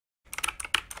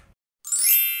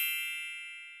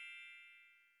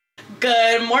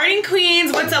Good morning,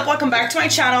 queens. What's up? Welcome back to my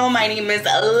channel. My name is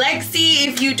Lexi.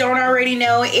 If you don't already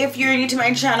know, if you're new to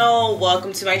my channel,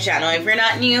 welcome to my channel. If you're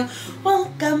not new,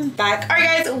 welcome back. All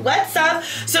right, guys, what's up?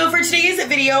 So for today's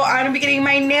video, I'm gonna be getting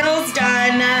my nails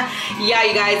done. Yeah,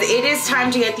 you guys, it is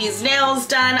time to get these nails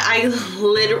done. I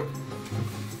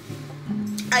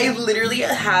literally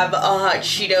have a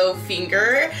Cheeto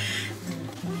finger.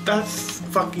 That's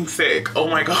fucking sick. Oh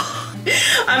my god.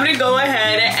 I'm gonna go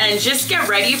ahead and just get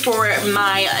ready for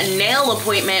my nail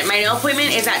appointment. My nail appointment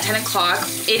is at 10 o'clock.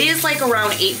 It is like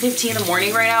around 8:15 in the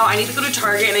morning right now. I need to go to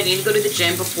Target and I need to go to the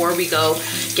gym before we go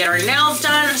get our nails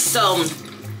done. So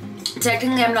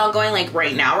technically I'm not going like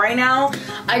right now.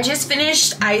 I just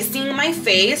finished icing my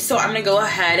face, so I'm gonna go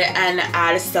ahead and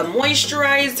add some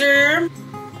moisturizer.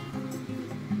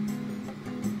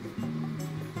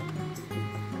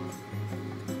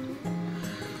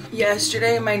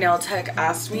 Yesterday, my nail tech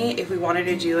asked me if we wanted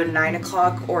to do a 9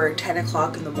 o'clock or 10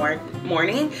 o'clock in the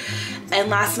morning. And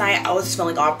last night, I was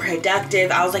feeling all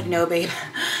productive. I was like, no, babe,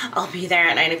 I'll be there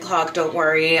at 9 o'clock. Don't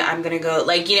worry. I'm going to go,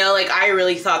 like, you know, like, I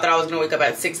really thought that I was going to wake up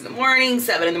at 6 in the morning,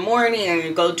 7 in the morning,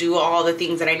 and go do all the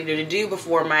things that I needed to do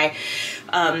before my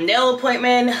nail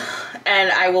appointment.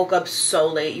 And I woke up so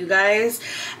late, you guys.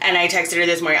 And I texted her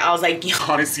this morning. I was like,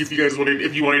 honestly, if you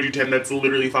want to do 10, that's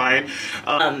literally fine.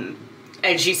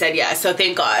 And she said yes, so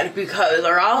thank God, because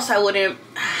or else I wouldn't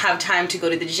have time to go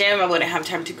to the gym. I wouldn't have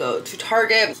time to go to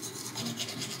Target.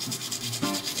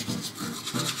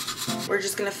 We're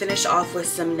just gonna finish off with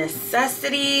some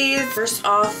necessities. First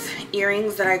off,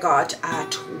 earrings that I got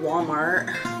at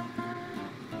Walmart.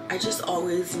 I just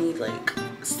always need like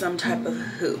some type of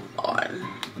hoop on.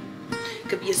 It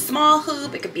could be a small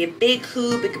hoop, it could be a big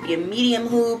hoop, it could be a medium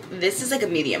hoop. This is like a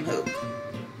medium hoop.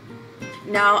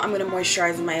 Now I'm gonna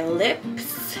moisturize my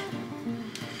lips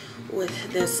with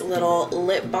this little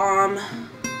lip balm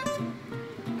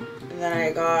that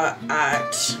I got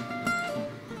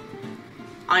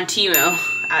on Temu,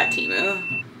 at Temu.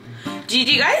 Did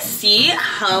you guys see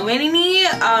how many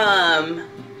ads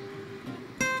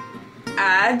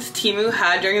Temu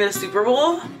had during the Super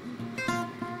Bowl?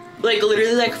 Like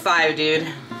literally like 5, dude.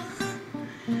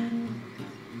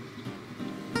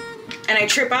 And I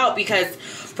trip out because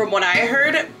from what I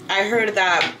heard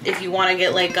that if you want to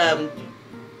get like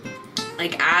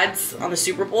ads on the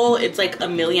Super Bowl, it's like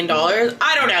 $1 million.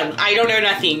 I don't know. I don't know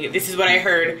nothing. This is what I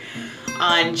heard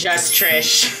on Just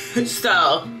Trish.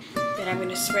 So then I'm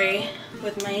gonna spray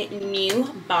with my new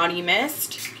body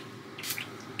mist.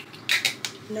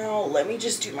 Now let me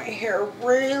just do my hair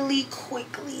really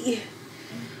quickly.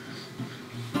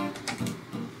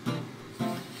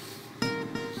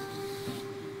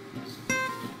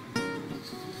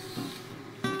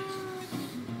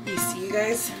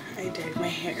 Guys, I dyed my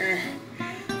hair.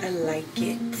 I like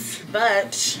it.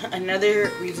 But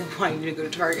another reason why I need to go to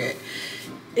Target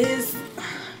is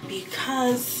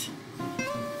because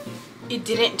it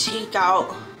didn't take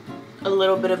out a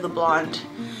little bit of the blonde.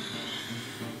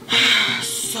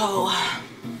 So I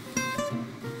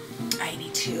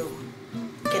need to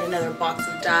get another box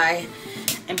of dye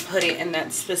and put it in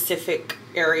that specific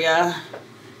area.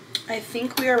 I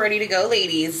think we are ready to go,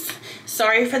 ladies.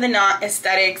 Sorry for the not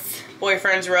aesthetics.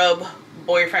 Boyfriend's robe,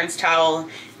 boyfriend's towel.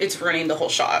 It's ruining the whole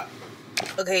shot.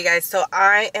 Okay, guys, so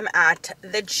I am at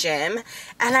the gym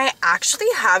and I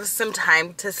actually have some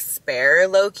time to spare,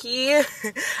 low-key.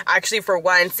 Actually, for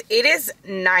once, it is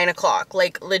 9 o'clock,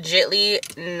 like legitly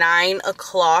 9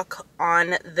 o'clock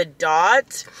on the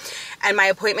dot. And my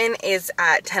appointment is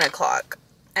at 10 o'clock.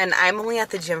 And I'm only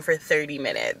at the gym for 30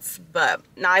 minutes. But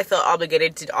now I feel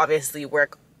obligated to obviously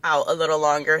work out a little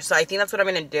longer. So I think that's what I'm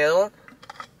going to do.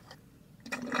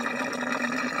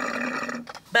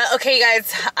 But okay,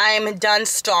 guys, I'm done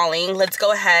stalling. Let's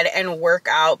go ahead and work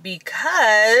out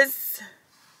because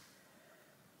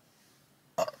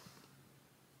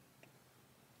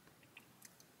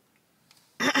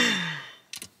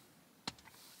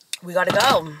we gotta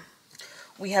go.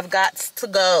 We have got to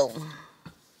go.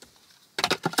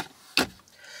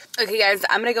 Okay, guys,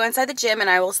 I'm gonna go inside the gym and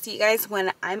I will see you guys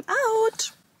when I'm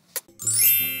out.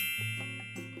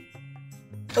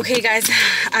 Okay, guys,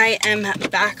 I am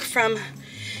back from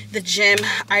the gym.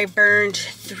 I burned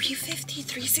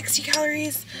 360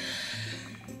 calories.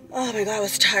 Oh my god, I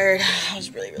was tired. I was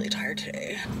really, really tired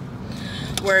today.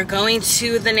 We're going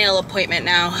to the nail appointment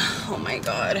now. Oh my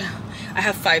god. I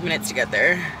have 5 minutes to get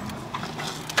there.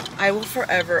 I will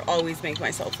forever always make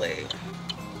myself late.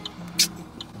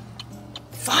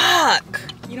 Fuck!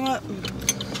 You know what?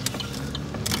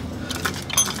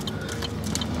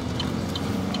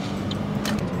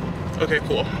 Okay,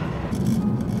 cool.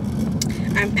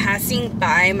 I'm passing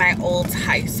by my old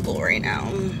high school right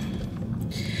now.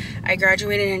 I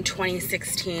graduated in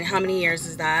 2016. How many years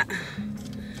is that?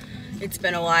 It's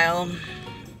been a while.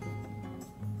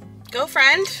 Go,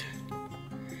 friend.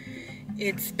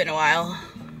 It's been a while.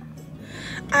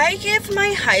 I give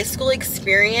my high school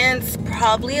experience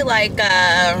probably like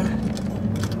a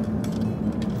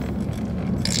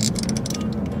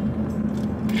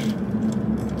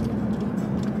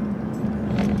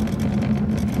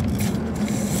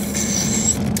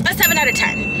 7 out of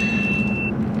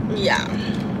 10. Yeah.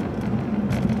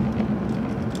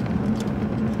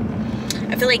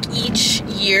 I feel like each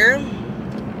year,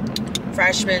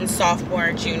 freshman,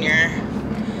 sophomore, junior,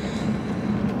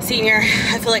 senior,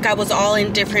 I feel like I was all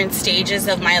in different stages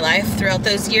of my life throughout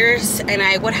those years, and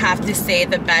I would have to say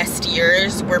the best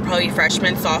years were probably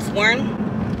freshman, sophomore.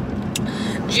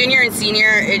 Junior and senior,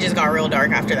 it just got real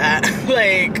dark after that.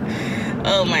 Like,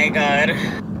 oh my god.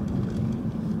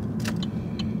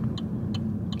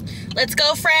 Let's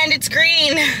go, friend. It's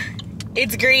green.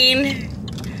 It's green.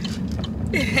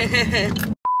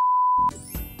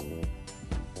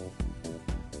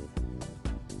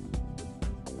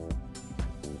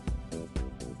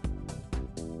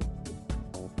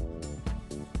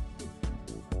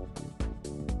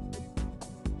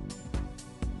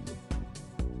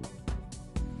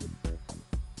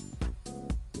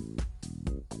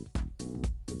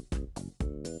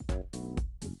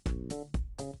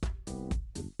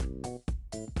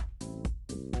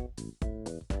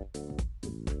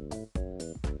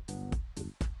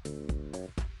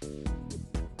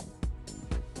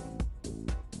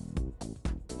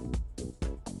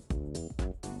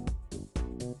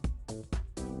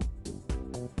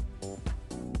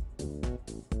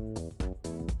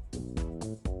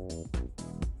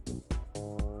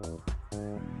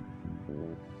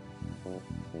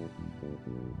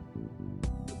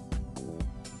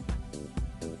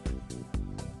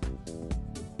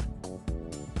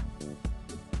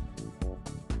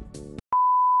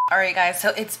 All right, guys,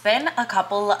 so it's been a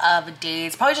couple of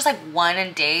days, probably just like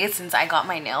 1 day since I got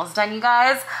my nails done, you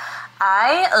guys.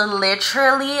 I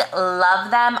literally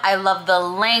love them. I love the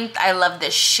length. I love the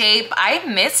shape. I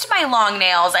missed my long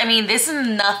nails. I mean, this is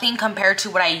nothing compared to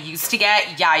what I used to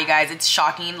get. Yeah, you guys, it's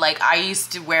shocking. Like, I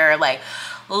used to wear like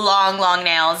long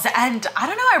nails, and I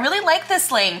don't know, I really like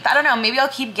this length. I don't know, maybe I'll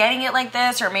keep getting it like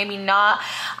this or maybe not.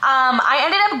 I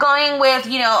ended up going with,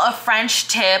 you know, a French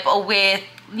tip with,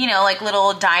 you know, like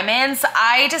little diamonds.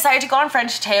 I decided to go on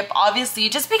French tip, obviously,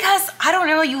 just because, I don't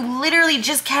know, you literally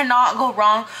just cannot go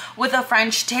wrong with a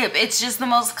French tip. It's just the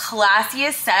most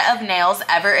classiest set of nails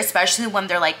ever, especially when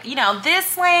they're like, you know,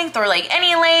 this length or like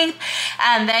any length.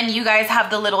 And then you guys have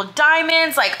the little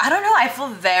diamonds. Like, I don't know, I feel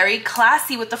very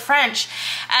classy with the French.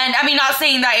 And I mean, not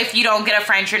saying that if you don't get a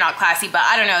French, you're not classy, but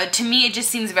I don't know, to me, it just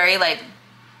seems very like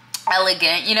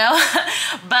elegant, you know.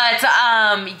 But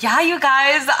yeah, you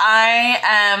guys, I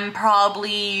am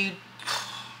probably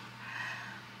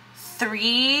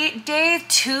 3 days,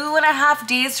 2.5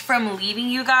 days from leaving,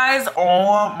 you guys.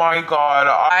 Oh my god,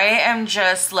 I am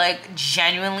just like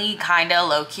genuinely kind of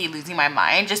low-key losing my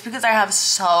mind just because I have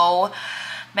so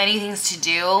many things to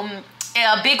do.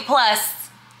 A big plus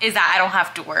is that I don't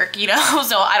have to work, you know,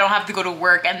 so I don't have to go to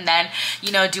work and then,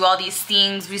 you know, do all these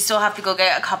things. We still have to go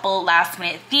get a couple last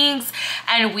minute things,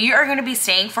 and we are gonna be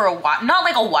staying for a while, not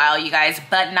like a while, you guys,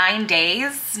 but 9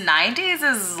 days. 9 days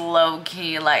is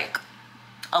low-key like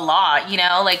a lot, you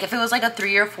know. Like if it was like a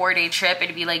 3 or 4 day trip,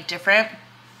 it'd be like different.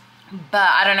 But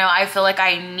I don't know, I feel like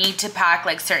I need to pack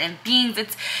like certain things.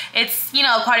 It's you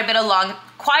know, quite a bit of long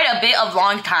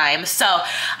time. So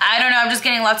I don't know, I'm just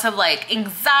getting lots of like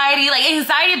anxiety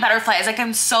butterflies. Like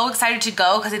I'm so excited to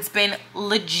go because it's been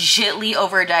legitly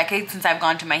over a decade since I've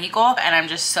gone to Mexico, and I'm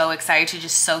just so excited to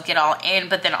just soak it all in.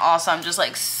 But then also I'm just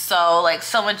like so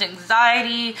much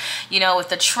anxiety, you know, with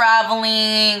the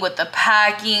traveling, with the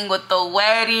packing, with the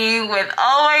wedding, with,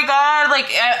 oh my god, like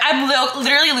I'm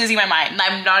literally losing my mind.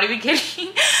 I'm not even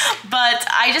kidding. But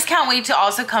I just can't wait to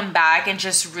also come back and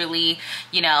just really,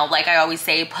 you know, like I always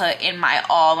say, put in my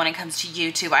all when it comes to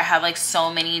YouTube. I have like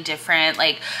so many different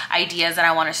like ideas that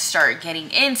I want to start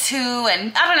getting into,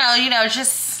 and I don't know, you know,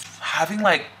 just having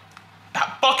like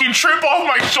that fucking trip off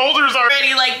my shoulders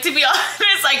already. Like, to be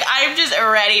honest, like I'm just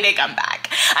ready to come back.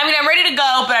 I mean, I'm ready to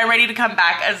go, but I'm ready to come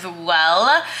back as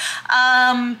well.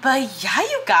 But yeah,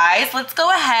 you guys, let's go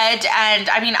ahead and,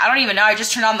 I mean, I don't even know, I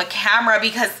just turned on the camera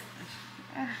because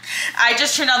I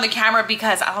just turned on the camera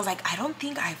because I was like, I don't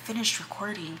think I finished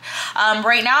recording.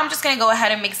 Right now I'm just gonna go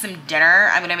ahead and make some dinner.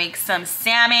 I'm gonna make some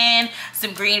salmon,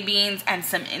 some green beans, and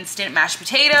some instant mashed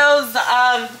potatoes.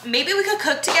 Maybe we could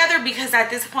cook together because at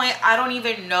this point I don't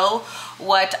even know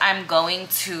what I'm going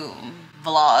to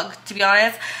vlog, to be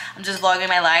honest. I'm just vlogging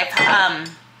my life.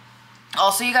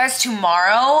 Also, you guys,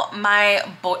 tomorrow I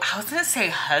was gonna say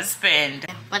husband.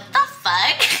 What the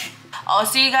fuck?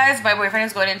 Also, you guys, my boyfriend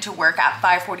is going into work at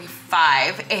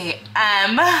 5:45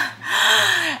 a.m.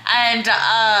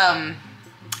 And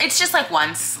it's just like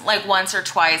once or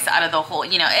twice out of the whole,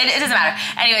 you know, it doesn't matter.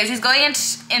 Anyways, he's going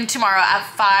in tomorrow at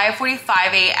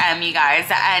 5:45 a.m. you guys.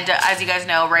 And as you guys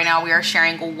know, right now we are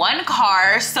sharing one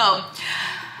car, so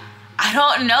I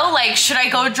don't know, like, should I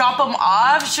go drop him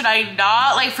off? Should I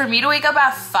not? Like, for me to wake up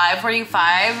at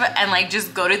 5:45 and like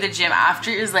just go to the gym after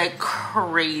is like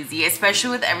crazy, especially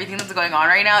with everything that's going on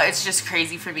right now. It's just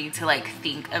crazy for me to like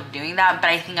think of doing that, but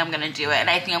I think I'm gonna do it, and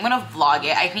I think I'm gonna vlog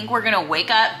it. I think we're gonna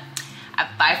wake up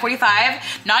at 5:45,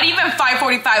 not even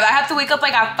 5:45. I have to wake up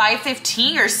like at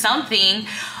 5:15 or something.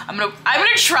 I'm gonna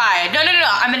try. No,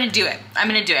 I'm gonna do it.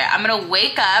 I'm gonna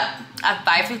wake up at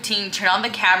 5:15, turn on the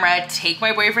camera, take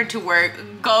my boyfriend to work,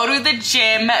 go to the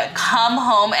gym, come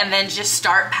home, and then just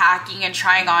start packing and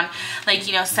trying on, like,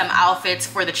 you know, some outfits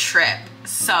for the trip.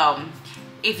 So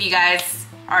if you guys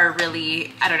are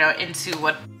really, I don't know, into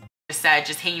what I said,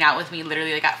 just hanging out with me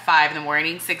literally like at 5 in the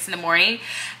morning, 6 in the morning,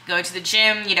 going to the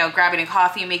gym, you know, grabbing a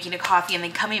coffee, making a coffee, and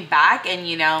then coming back and,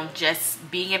 you know, just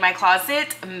being in my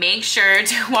closet, make sure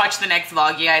to watch the next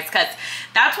vlog, you guys, because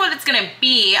that's what it's gonna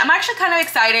be. I'm actually kind of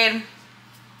excited.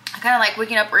 I kind of like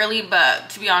waking up early, but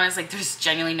to be honest, like, there's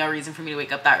genuinely no reason for me to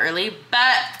wake up that early,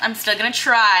 but I'm still gonna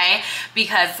try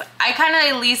because I kind of,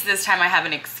 at least this time, I have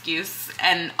an excuse,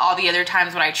 and all the other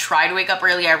times when I try to wake up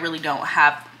early, I really don't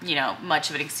have, you know, much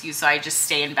of an excuse, so I just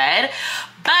stay in bed.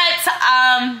 But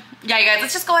yeah, you guys,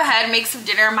 let's just go ahead and make some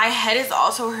dinner. My head is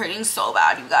also hurting so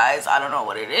bad, you guys. I don't know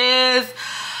what it is.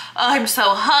 I'm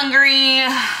so hungry.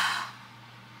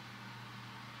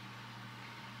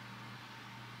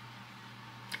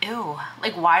 Ew,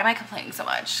 like, why am I complaining so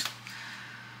much?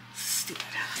 Stupid.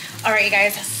 All right, you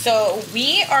guys, so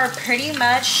we are pretty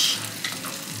much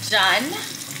done.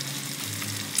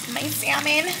 My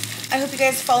salmon. I hope you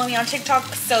guys follow me on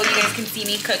TikTok so you guys can see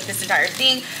me cook this entire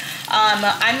thing.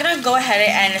 I'm gonna go ahead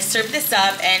and serve this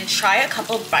up and try a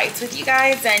couple bites with you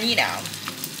guys and, you know,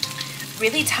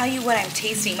 really tell you what I'm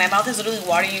tasting. My mouth is literally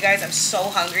watering, you guys. I'm so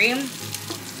hungry.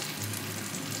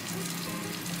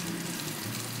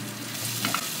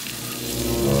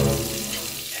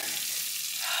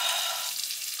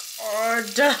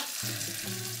 God.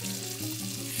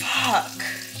 Fuck.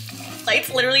 Lights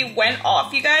literally went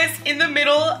off, you guys, in the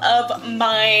middle of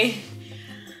my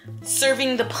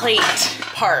serving the plate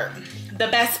part, the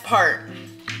best part.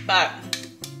 But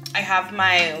I have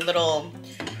my little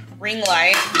ring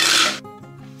light,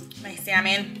 my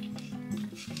salmon.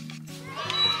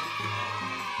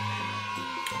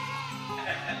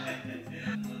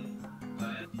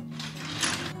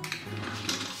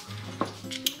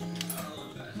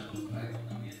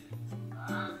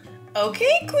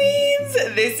 Okay, queens,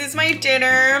 this is my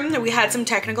dinner. We had some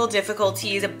technical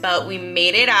difficulties, but we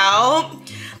made it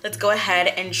out. Let's go ahead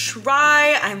and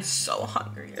try. I'm so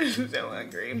hungry. I'm so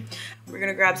hungry. We're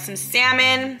gonna grab some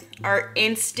salmon, our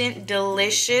instant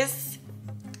delicious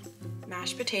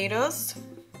mashed potatoes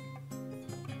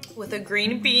with a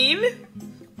green bean.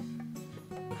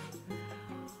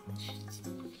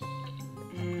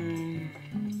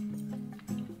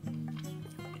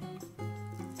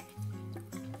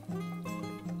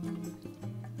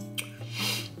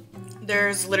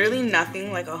 There's literally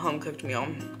nothing like a home-cooked meal.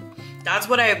 That's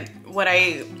what I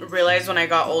realized when I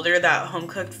got older, that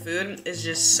home-cooked food is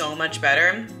just so much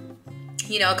better.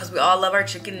 You know, because we all love our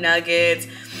chicken nuggets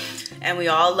and we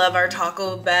all love our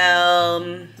Taco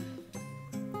Bell.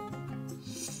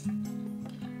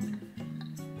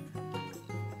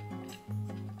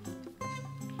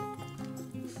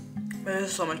 But this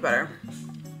is so much better.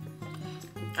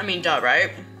 I mean, duh,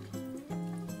 right?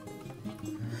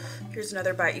 Here's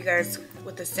another bite, you guys,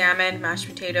 with the salmon, mashed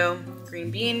potato, green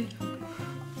bean.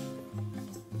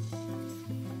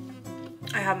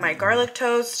 I have my garlic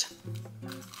toast.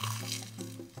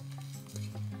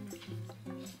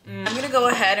 I'm gonna go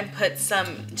ahead and put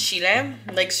some chile,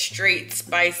 like straight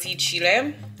spicy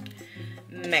chile,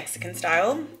 Mexican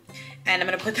style. And I'm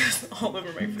gonna put this all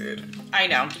over my food. I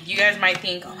know, you guys might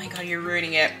think, oh my God, you're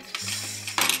ruining it.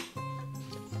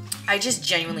 I just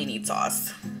genuinely need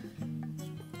sauce.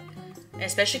 And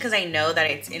especially because I know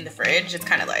that it's in the fridge, it's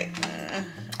kind of like,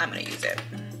 I'm gonna use it.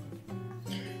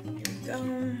 Here we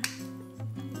go.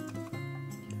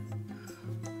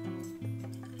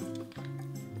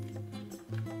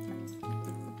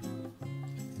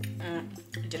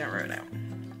 It didn't ruin it.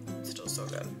 It's still so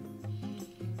good.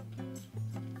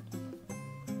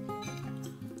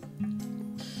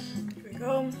 Here we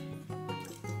go.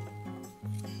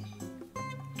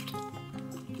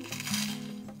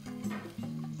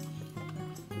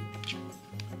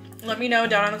 Let me know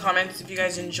down in the comments if you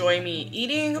guys enjoy me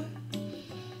eating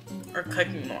or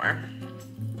cooking more.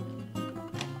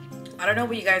 I don't know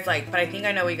what you guys like, but I think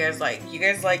I know what you guys like. You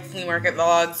guys like flea market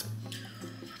vlogs,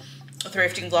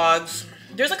 thrifting vlogs.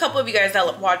 There's a couple of you guys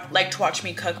that like to watch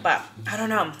me cook, but I don't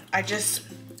know.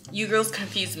 You girls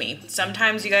confuse me.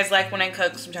 Sometimes you guys like when I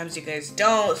cook, sometimes you guys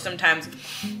don't, sometimes,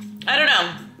 I don't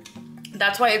know.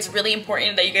 That's why it's really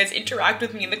important that you guys interact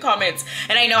with me in the comments.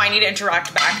 And I know I need to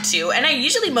interact back too. And I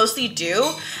usually mostly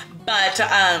do, but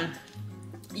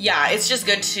yeah, it's just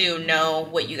good to know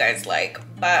what you guys like.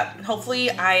 But hopefully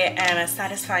I am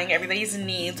satisfying everybody's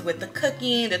needs with the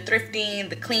cooking, the thrifting,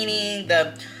 the cleaning,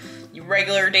 the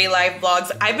regular day life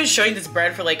vlogs. I've been showing this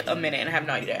bread for like a minute and I have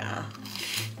no idea.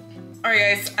 All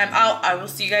right guys, I'm out. I will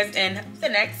see you guys in the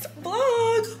next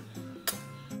vlog.